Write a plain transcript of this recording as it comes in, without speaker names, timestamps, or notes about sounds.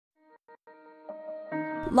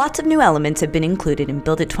Lots of new elements have been included in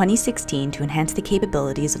BuildIT 2016 to enhance the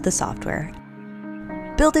capabilities of the software.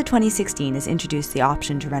 BuildIT 2016 has introduced the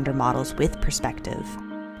option to render models with perspective.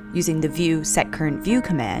 Using the View Set Current View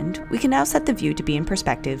command, we can now set the view to be in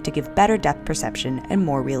perspective to give better depth perception and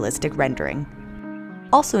more realistic rendering.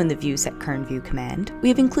 Also in the View Set Current View command, we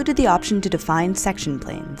have included the option to define section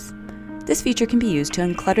planes. This feature can be used to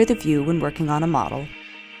unclutter the view when working on a model.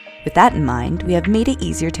 With that in mind, we have made it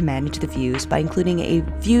easier to manage the views by including a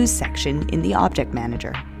Views section in the Object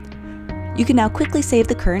Manager. You can now quickly save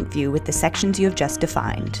the current view with the sections you have just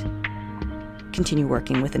defined. Continue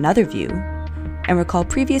working with another view, and recall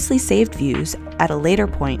previously saved views at a later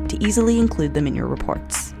point to easily include them in your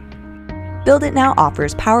reports. BuildIT now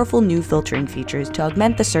offers powerful new filtering features to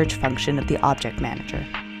augment the search function of the Object Manager.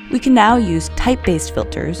 We can now use type-based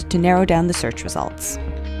filters to narrow down the search results.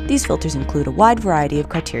 These filters include a wide variety of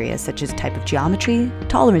criteria such as type of geometry,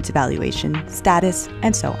 tolerance evaluation, status,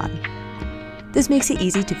 and so on. This makes it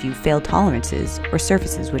easy to view failed tolerances or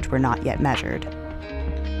surfaces which were not yet measured.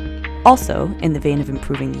 Also, in the vein of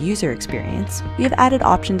improving the user experience, we have added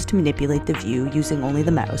options to manipulate the view using only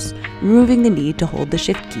the mouse, removing the need to hold the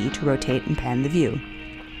Shift key to rotate and pan the view.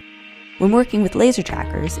 When working with laser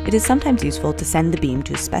trackers, it is sometimes useful to send the beam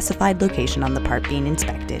to a specified location on the part being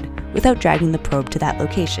inspected, without dragging the probe to that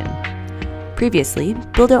location. Previously,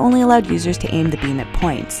 BuildIT only allowed users to aim the beam at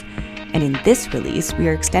points, and in this release, we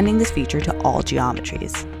are extending this feature to all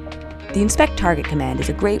geometries. The Inspect Target command is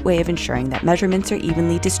a great way of ensuring that measurements are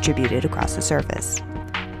evenly distributed across the surface.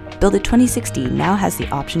 BuildIT 2016 now has the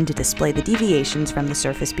option to display the deviations from the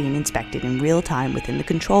surface being inspected in real time within the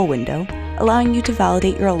control window, allowing you to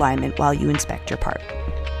validate your alignment while you inspect your part.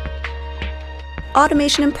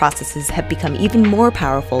 Automation and processes have become even more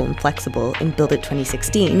powerful and flexible in BuildIT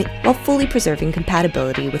 2016 while fully preserving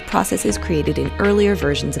compatibility with processes created in earlier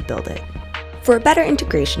versions of BuildIT. For a better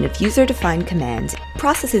integration of user-defined commands,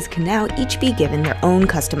 processes can now each be given their own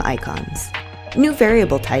custom icons. New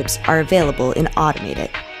variable types are available in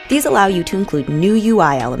AutomateIt. These allow you to include new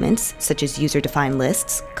UI elements, such as user-defined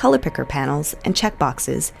lists, color picker panels, and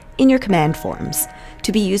checkboxes, in your command forms,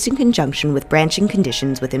 to be used in conjunction with branching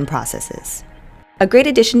conditions within processes. A great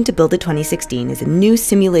addition to BuildIT 2016 is a new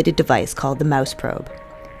simulated device called the mouse probe.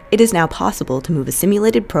 It is now possible to move a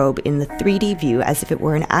simulated probe in the 3D view as if it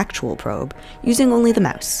were an actual probe, using only the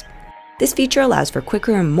mouse. This feature allows for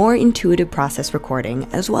quicker and more intuitive process recording,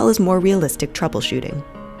 as well as more realistic troubleshooting.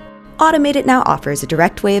 AutomateIt now offers a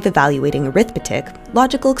direct way of evaluating arithmetic,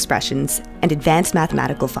 logical expressions, and advanced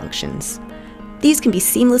mathematical functions. These can be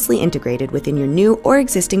seamlessly integrated within your new or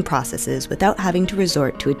existing processes without having to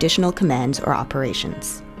resort to additional commands or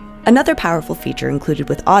operations. Another powerful feature included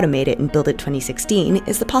with AutomateIt in BuildIT 2016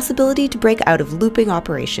 is the possibility to break out of looping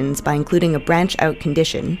operations by including a branch-out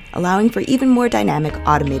condition, allowing for even more dynamic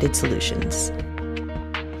automated solutions.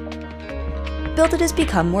 BuildIT has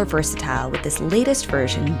become more versatile with this latest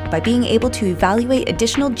version by being able to evaluate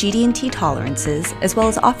additional GD&T tolerances as well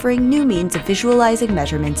as offering new means of visualizing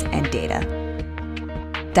measurements and data.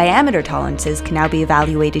 Diameter tolerances can now be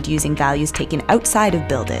evaluated using values taken outside of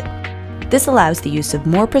BuildIT. This allows the use of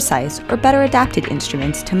more precise or better adapted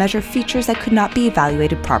instruments to measure features that could not be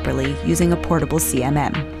evaluated properly using a portable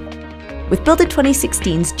CMM. With BuildIT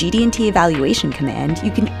 2016's GD&T evaluation command,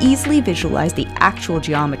 you can easily visualize the actual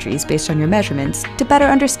geometries based on your measurements to better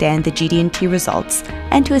understand the GD&T results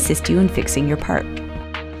and to assist you in fixing your part.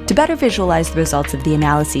 To better visualize the results of the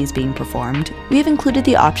analyses being performed, we have included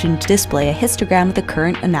the option to display a histogram of the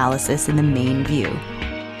current analysis in the main view.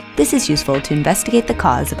 This is useful to investigate the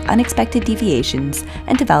cause of unexpected deviations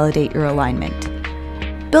and to validate your alignment.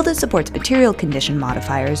 BuildIT supports material condition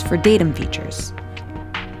modifiers for datum features.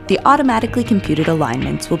 The automatically computed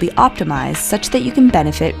alignments will be optimized such that you can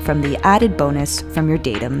benefit from the added bonus from your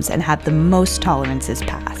datums and have the most tolerances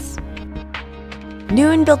pass. New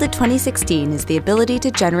in BuildIT 2016 is the ability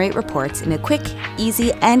to generate reports in a quick,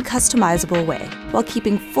 easy, and customizable way, while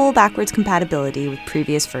keeping full backwards compatibility with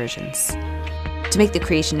previous versions. To make the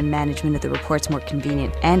creation and management of the reports more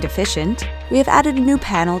convenient and efficient, we have added a new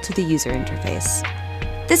panel to the user interface.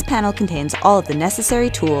 This panel contains all of the necessary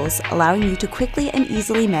tools, allowing you to quickly and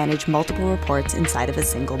easily manage multiple reports inside of a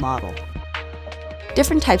single model.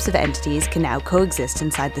 Different types of entities can now coexist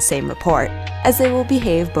inside the same report, as they will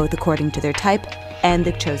behave both according to their type and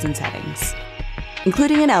the chosen settings.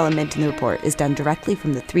 Including an element in the report is done directly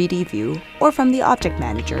from the 3D view or from the Object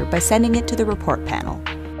Manager by sending it to the report panel.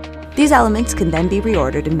 These elements can then be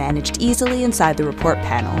reordered and managed easily inside the report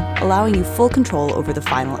panel, allowing you full control over the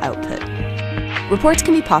final output. Reports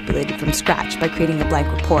can be populated from scratch by creating a blank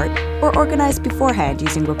report, or organized beforehand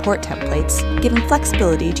using report templates, giving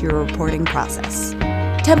flexibility to your reporting process.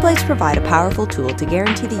 Templates provide a powerful tool to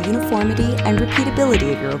guarantee the uniformity and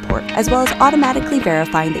repeatability of your report, as well as automatically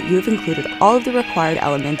verifying that you have included all of the required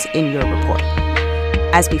elements in your report.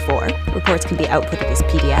 As before, reports can be outputted as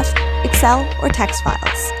PDF, Excel, or text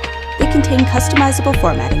files. They contain customizable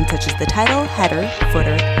formatting such as the title, header,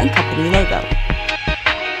 footer, and company logo.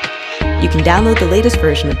 You can download the latest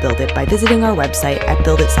version of BuildIT by visiting our website at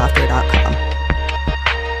builditsoftware.com.